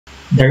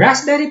The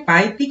Raspberry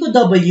Pi Pico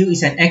W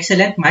is an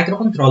excellent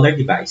microcontroller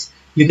device.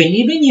 You can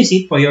even use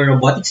it for your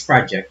robotics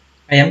project.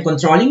 I am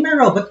controlling my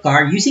robot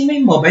car using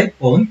my mobile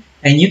phone,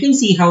 and you can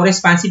see how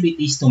responsive it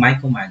is to my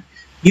command.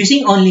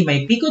 Using only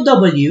my Pico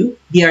W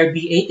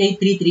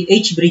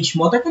DRB8833H bridge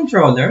motor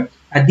controller,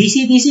 a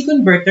DC-DC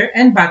converter,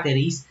 and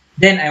batteries,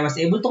 then I was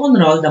able to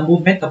control the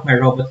movement of my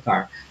robot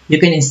car.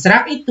 You can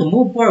instruct it to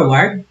move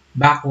forward,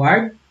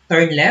 backward,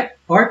 turn left,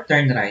 or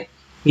turn right.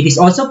 It is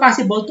also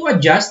possible to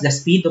adjust the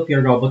speed of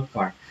your robot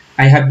car.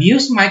 I have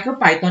used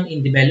MicroPython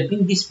in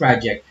developing this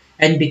project,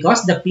 and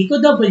because the Pico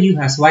W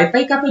has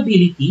Wi-Fi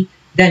capability,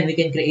 then we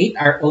can create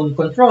our own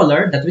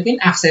controller that we can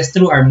access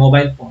through our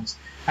mobile phones.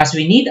 As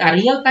we need a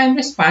real-time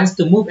response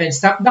to move and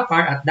stop the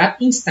car at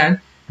that instant,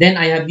 then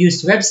I have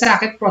used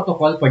WebSocket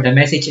protocol for the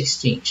message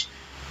exchange.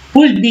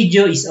 Full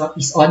video is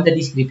on the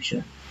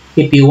description.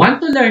 If you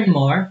want to learn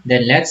more,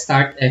 then let's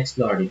start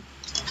exploring.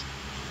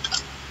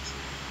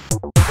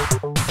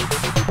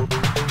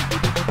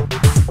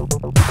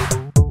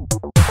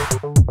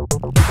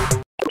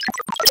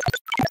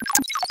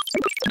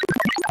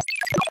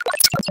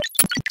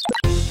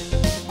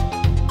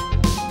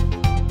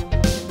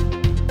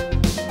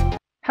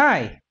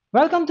 Hi,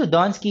 welcome to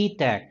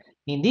DonskyTech.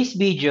 In this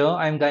video,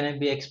 I'm gonna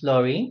be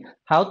exploring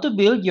how to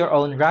build your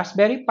own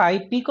Raspberry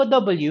Pi Pico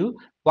W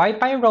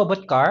Wi-Fi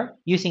robot car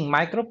using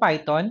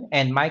MicroPython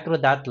and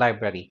MicroDot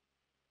library.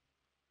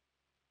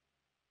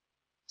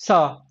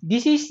 So,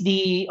 this is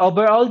the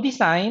overall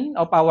design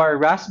of our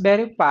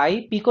Raspberry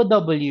Pi Pico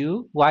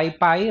W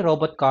Wi-Fi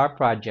robot car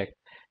project.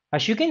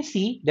 As you can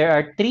see, there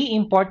are three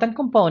important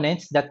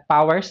components that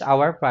powers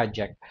our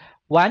project.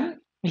 One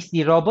is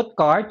the robot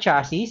car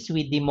chassis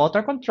with the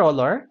motor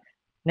controller.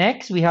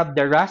 Next, we have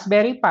the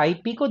Raspberry Pi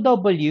Pico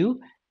W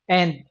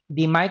and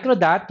the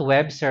MicroDot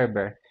web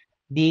server.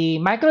 The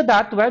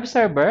MicroDot web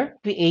server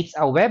creates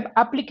a web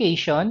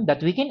application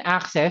that we can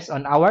access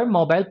on our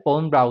mobile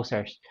phone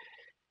browsers.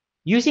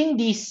 Using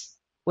this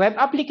web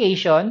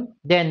application,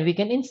 then we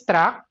can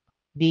instruct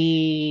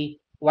the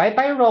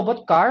Wi-Fi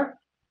robot car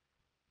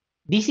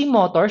DC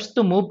motors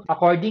to move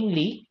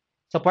accordingly.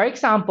 So for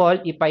example,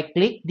 if I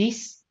click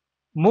this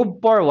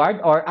move forward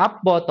or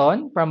up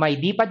button from my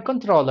D-pad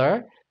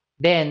controller,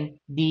 then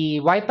the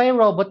Wi-Fi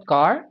robot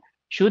car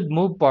should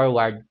move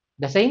forward.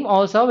 The same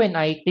also when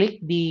I click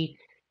the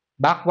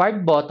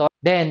backward button,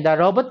 then the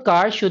robot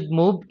car should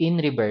move in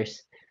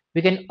reverse.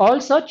 We can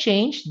also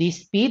change the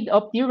speed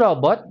of the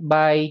robot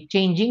by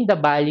changing the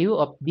value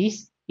of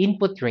this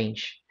input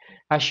range.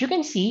 As you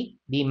can see,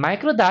 the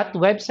MicroDot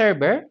web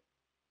server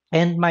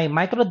and my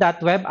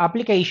MicroDot web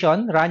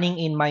application running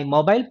in my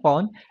mobile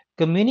phone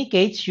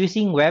communicates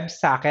using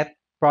WebSocket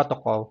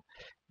protocol.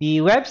 The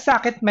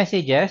WebSocket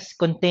messages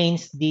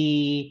contains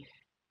the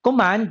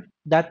command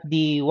that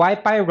the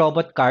Wi-Fi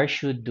robot car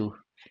should do.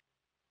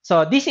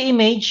 So this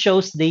image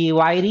shows the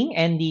wiring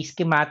and the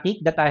schematic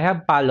that I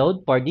have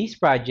followed for this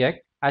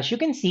project. As you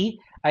can see,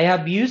 I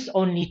have used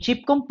only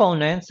cheap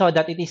components so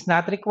that it is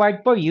not required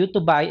for you to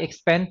buy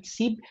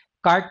expensive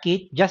car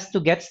kit just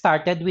to get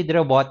started with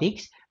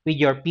robotics with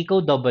your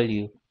Pico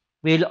W.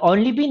 We'll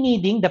only be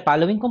needing the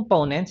following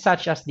components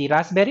such as the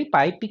Raspberry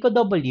Pi Pico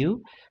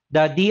W,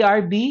 the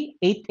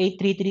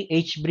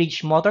DRB8833H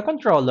bridge motor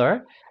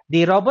controller,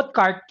 the robot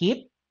car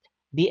kit,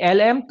 the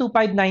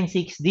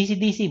LM2596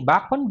 DC-DC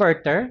back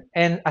converter,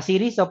 and a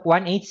series of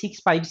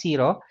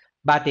 18650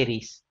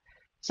 batteries.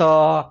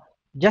 So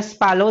just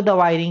follow the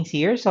wirings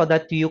here so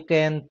that you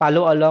can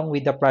follow along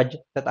with the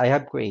project that I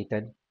have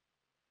created.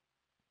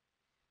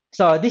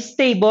 So this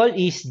table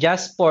is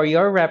just for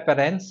your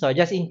reference. So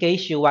just in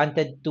case you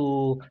wanted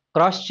to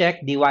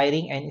cross-check the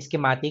wiring and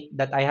schematic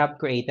that I have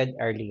created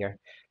earlier.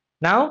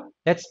 Now,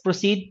 let's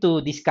proceed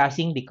to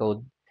discussing the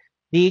code.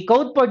 The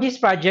code for this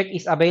project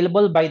is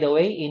available, by the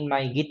way, in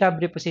my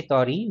GitHub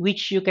repository,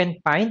 which you can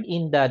find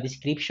in the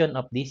description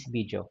of this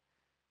video.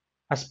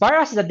 As far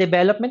as the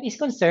development is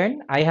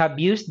concerned, I have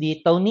used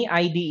the Tony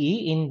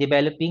IDE in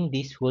developing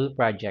this whole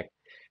project.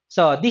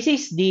 So this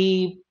is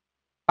the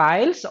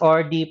files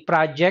or the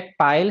project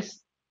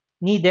files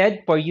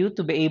needed for you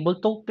to be able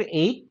to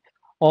create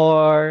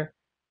or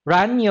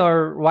run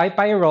your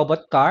Wi-Fi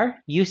robot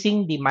car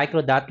using the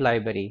MicroDot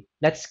library.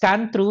 Let's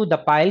scan through the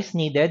files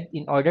needed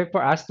in order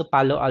for us to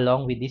follow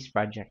along with this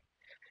project.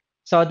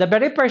 So the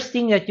very first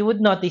thing that you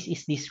would notice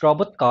is this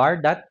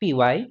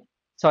robotcar.py.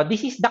 So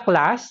this is the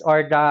class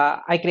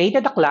I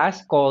created a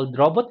class called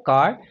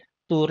robotcar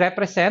to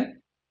represent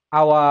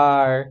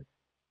our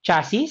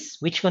chassis,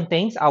 which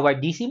contains our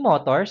DC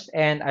motors.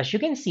 And as you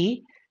can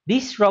see,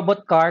 this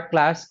robotcar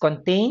class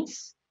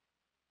contains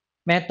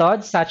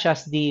methods such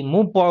as the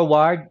move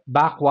forward,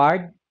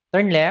 backward,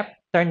 turn left,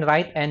 turn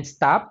right, and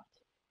stop.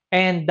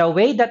 And the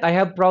way that I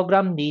have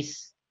programmed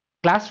this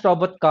class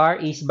robot car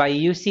is by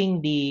using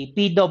the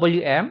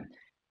PWM.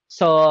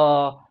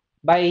 So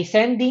by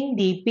sending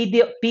the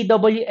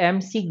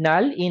PWM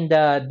signal in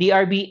the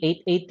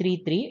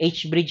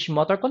DRB8833H bridge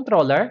motor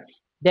controller,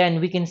 then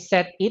we can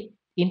set it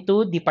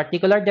into the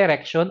particular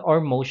direction or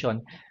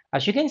motion.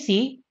 As you can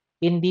see,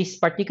 in this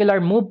particular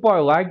move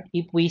forward,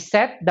 if we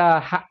set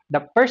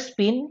the first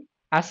pin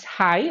as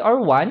high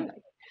or 1,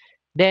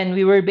 then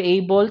we will be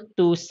able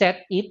to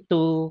set it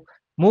to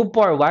move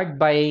forward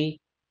by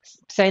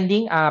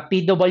sending a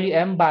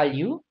PWM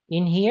value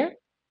in here.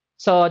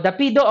 So the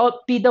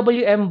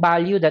PWM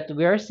value that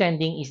we're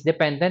sending is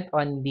dependent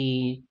on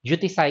the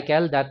duty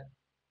cycle that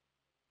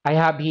I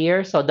have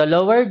here. So the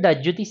lower the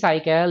duty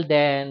cycle,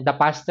 then the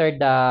faster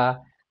the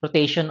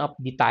rotation of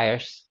the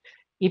tires.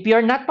 If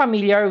you're not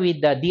familiar with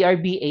the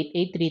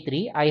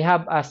DRB8833, I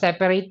have a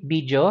separate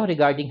video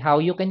regarding how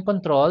you can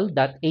control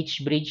that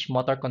H-bridge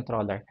motor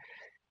controller.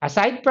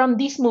 Aside from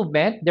this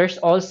movement, there's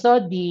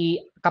also the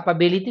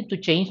capability to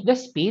change the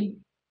speed.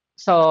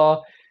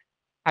 So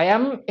I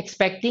am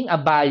expecting a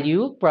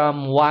value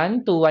from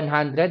 1 to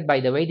 100. By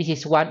the way, this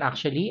is 1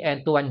 actually,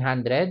 and to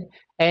 100.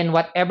 And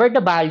whatever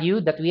the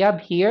value that we have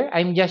here,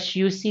 I'm just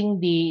using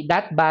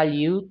that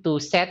value to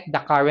set the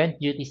current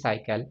duty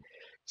cycle.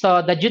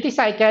 So the duty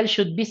cycle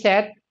should be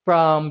set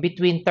from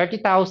between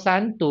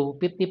 30,000 to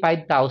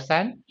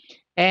 55,000.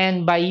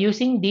 And by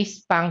using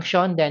this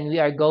function, then we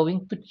are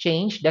going to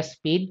change the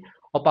speed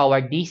of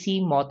our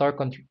DC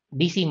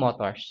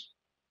motors.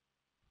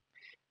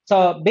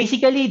 So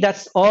basically,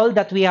 that's all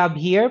that we have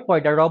here for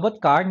the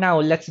robot car. Now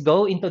let's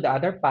go into the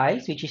other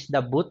files, which is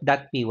the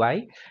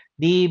boot.py.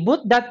 The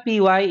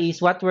boot.py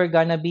is what we're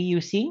gonna be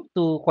using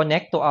to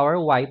connect to our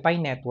Wi-Fi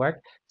network.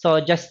 So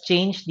just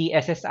change the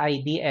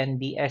SSID and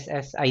the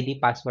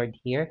SSID password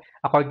here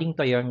according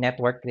to your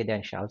network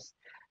credentials.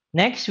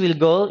 Next, we'll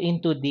go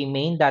into the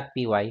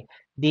main.py.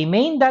 The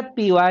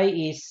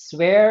main.py is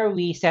where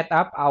we set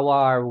up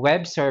our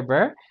web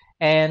server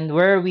and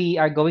where we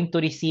are going to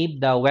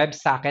receive the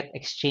WebSocket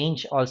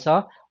exchange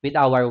also with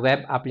our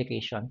web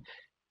application.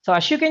 So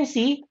as you can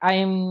see,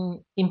 I'm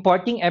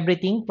importing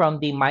everything from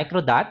the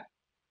MicroDot.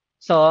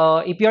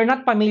 So if you're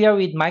not familiar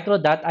with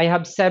MicroDot, I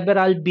have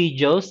several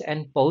videos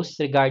and posts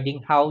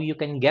regarding how you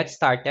can get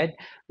started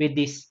with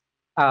this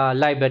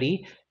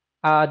library.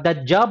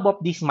 The job of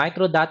this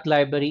MicroDot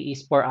library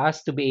is for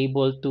us to be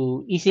able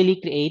to easily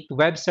create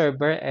web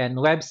server and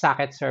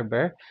WebSocket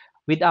server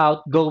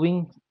without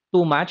going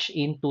too much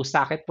into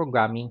socket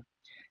programming.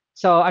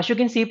 So as you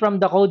can see from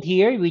the code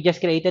here, we just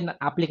created an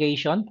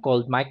application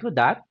called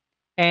MicroDot,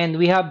 and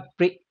we have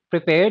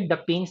prepared the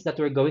pins that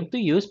we're going to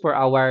use for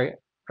our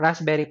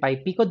Raspberry Pi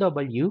Pico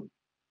W,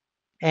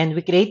 and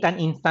we create an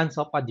instance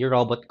of the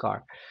robot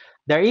car.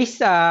 There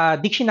is a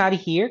dictionary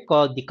here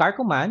called the car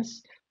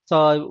commands.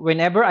 So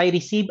whenever I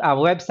receive a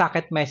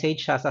WebSocket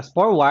message as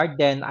forward,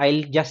 then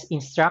I'll just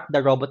instruct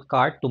the robot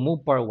car to move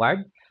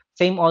forward.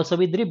 Same also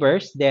with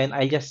reverse, then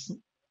I'll just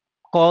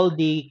call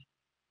the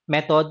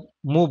method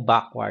move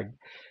backward.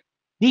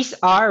 These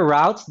are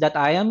routes that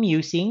I am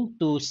using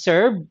to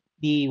serve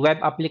the web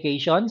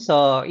application.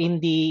 So in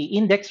the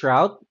index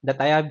route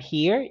that I have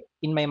here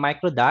in my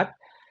MicroDot,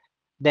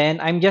 then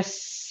I'm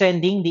just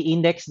sending the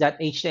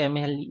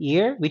index.html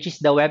here, which is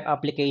the web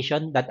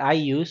application that I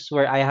use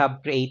where I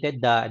have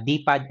created the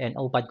D-pad and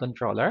O-pad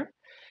controller.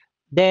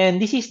 Then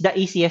this is the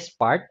easiest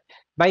part.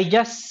 By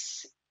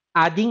just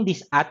adding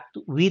this at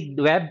with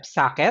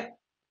WebSocket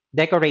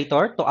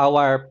decorator to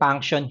our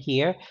function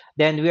here,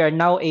 then we are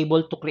now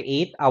able to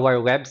create our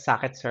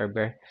WebSocket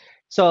server.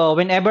 So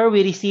whenever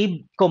we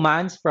receive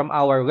commands from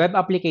our web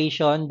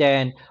application,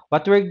 then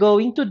what we're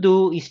going to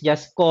do is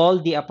just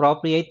call the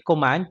appropriate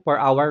command for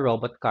our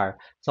robot car.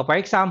 So for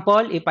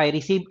example, if I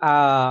receive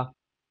a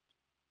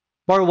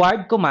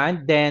forward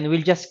command, then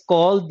we'll just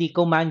call the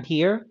command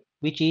here,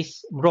 which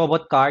is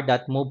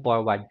robotcar.move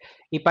forward.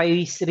 If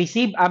I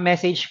receive a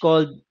message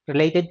called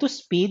related to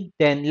speed,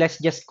 then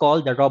let's just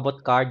call the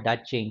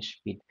robotcar.change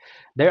speed.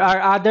 There are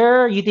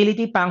other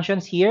utility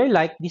functions here,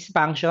 like this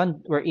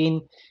function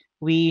wherein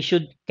we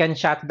can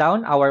shut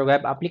down our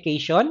web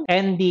application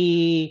and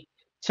the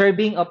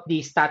serving of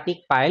the static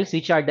files,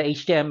 which are the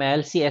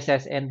HTML,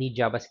 CSS, and the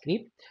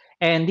JavaScript.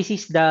 And this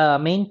is the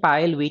main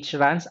file which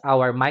runs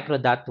our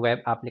MicroDot web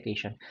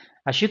application.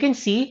 As you can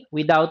see,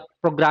 without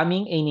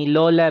programming any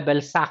low-level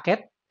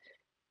socket,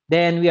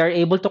 then we are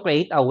able to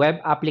create a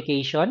web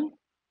application.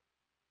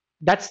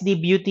 That's the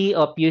beauty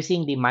of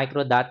using the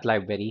MicroDot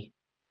library.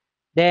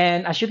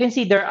 Then, as you can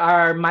see, there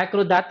are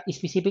MicroDot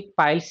specific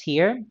files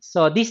here.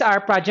 So these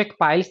are project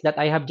files that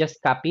I have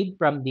just copied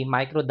from the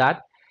MicroDot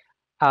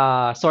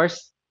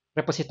source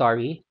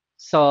repository.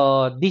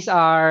 So these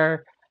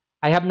are,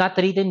 I have not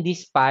written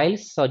these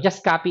files, so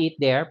just copy it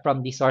there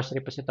from the source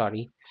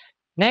repository.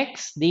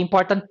 Next, the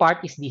important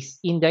part is this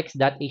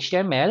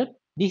index.html.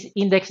 This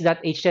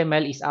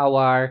index.html is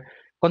our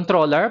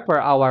controller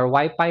for our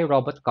Wi-Fi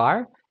robot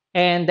car.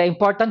 And the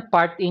important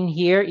part in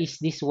here is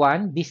this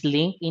one, this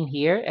link in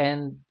here,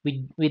 and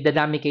with the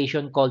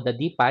navigation called the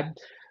D-pad.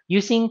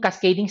 Using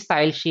cascading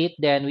style sheet,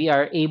 then we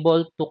are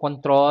able to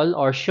control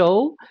or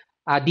show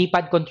a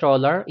D-pad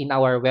controller in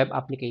our web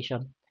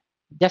application.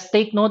 Just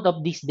take note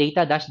of this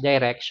data dash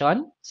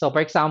direction. So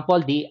for example,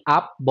 the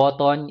up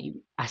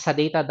button has a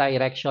data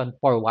direction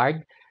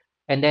forward,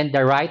 and then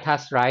the right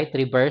has right,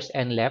 reverse,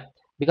 and left,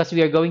 because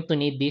we are going to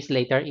need this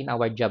later in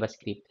our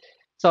JavaScript.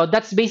 So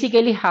that's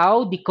basically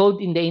how the code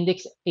in the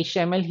index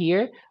HTML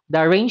here.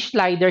 The range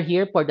slider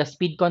here for the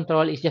speed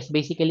control is just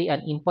basically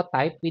an input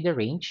type with a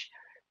range.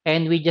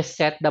 And we just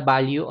set the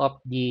value of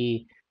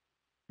the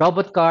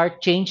robot car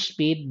change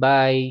speed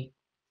by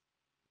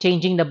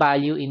changing the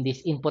value in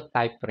this input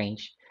type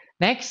range.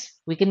 Next,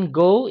 we can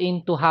go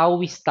into how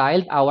we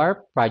styled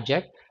our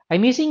project.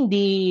 I'm using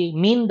the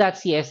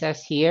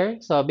min.css here.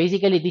 So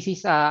basically, this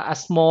is a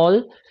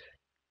small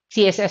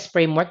CSS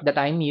framework that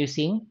I'm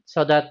using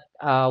so that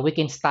we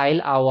can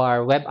style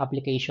our web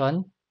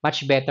application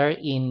much better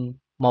in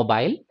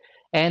mobile.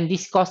 And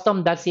this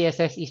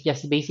custom.css is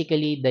just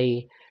basically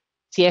the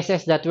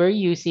CSS that we're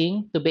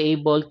using to be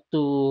able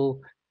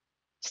to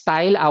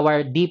style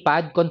our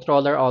D-pad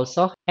controller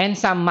also and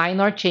some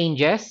minor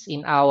changes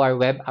in our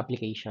web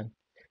application.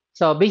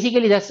 So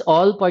basically, that's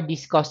all for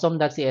this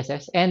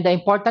custom.css. And the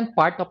important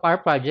part of our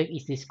project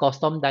is this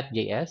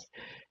custom.js.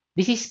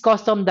 This is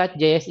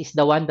custom.js is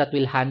the one that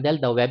will handle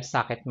the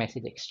WebSocket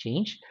message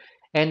exchange.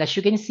 And as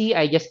you can see,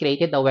 I just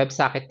created a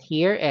WebSocket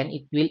here and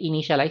it will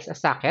initialize a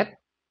socket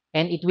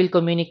and it will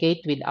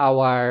communicate with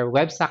our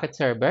WebSocket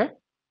server.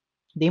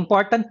 The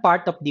important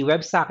part of the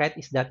WebSocket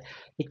is that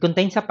it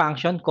contains a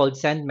function called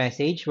send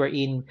message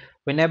wherein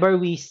whenever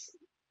we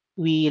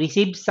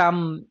receive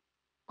some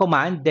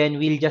command, then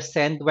we'll just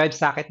send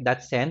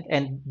WebSocket.send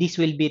and this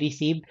will be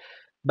received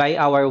by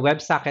our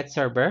WebSocket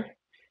server.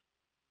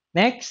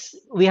 Next,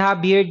 we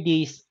have here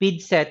the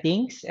speed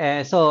settings.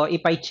 So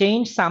if I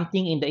change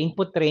something in the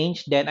input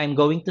range, then I'm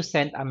going to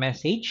send a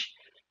message.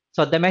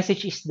 So the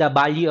message is the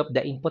value of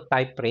the input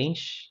type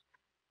range.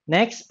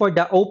 Next, for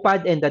the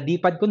OPAD and the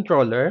DPAD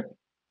controller,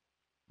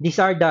 these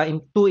are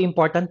the two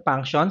important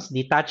functions,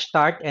 the touch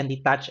start and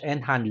the touch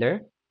end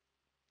handler.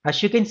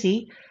 As you can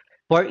see,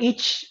 for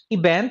each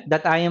event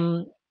that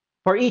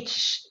for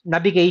each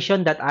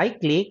navigation that I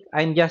click,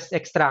 I'm just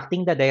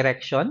extracting the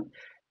direction.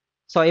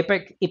 So if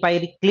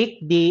I click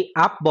the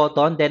up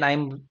button, then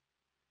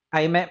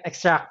I'm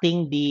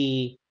extracting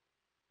the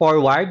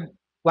forward.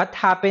 What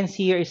happens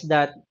here is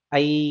that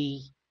I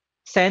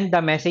send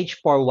the message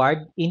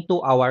forward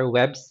into our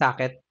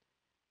WebSocket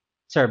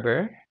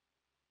server,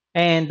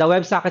 and the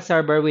WebSocket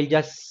server will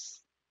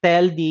just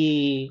tell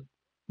the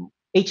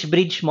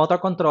H-bridge motor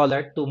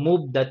controller to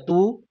move the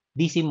two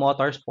DC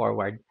motors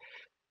forward.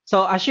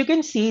 So as you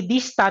can see,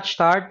 this touch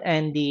start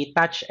and the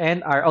touch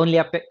end are only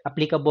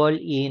applicable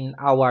in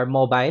our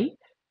mobile.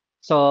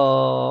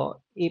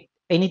 So if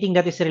anything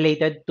that is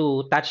related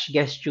to touch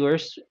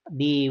gestures,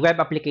 the web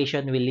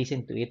application will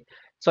listen to it.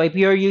 So if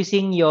you're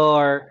using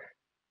your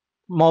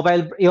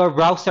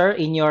browser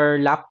in your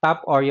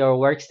laptop or your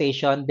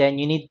workstation, then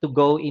you need to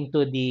go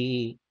into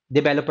the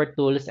developer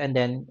tools and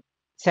then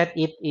set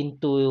it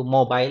into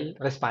mobile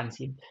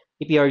responsive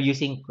if you're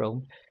using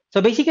Chrome. So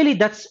basically,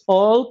 that's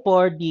all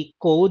for the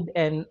code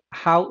and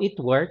how it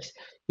works.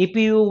 If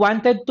you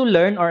wanted to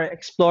learn or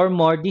explore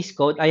more this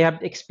code, I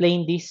have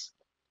explained this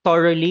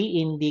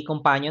thoroughly in the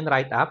companion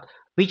write-up,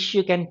 which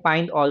you can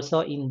find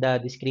also in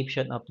the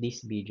description of this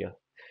video.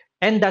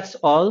 And that's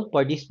all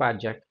for this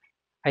project.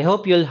 I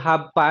hope you'll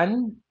have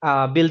fun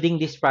building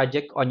this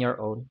project on your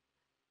own.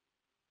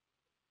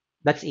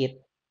 That's it.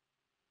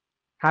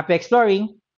 Happy exploring!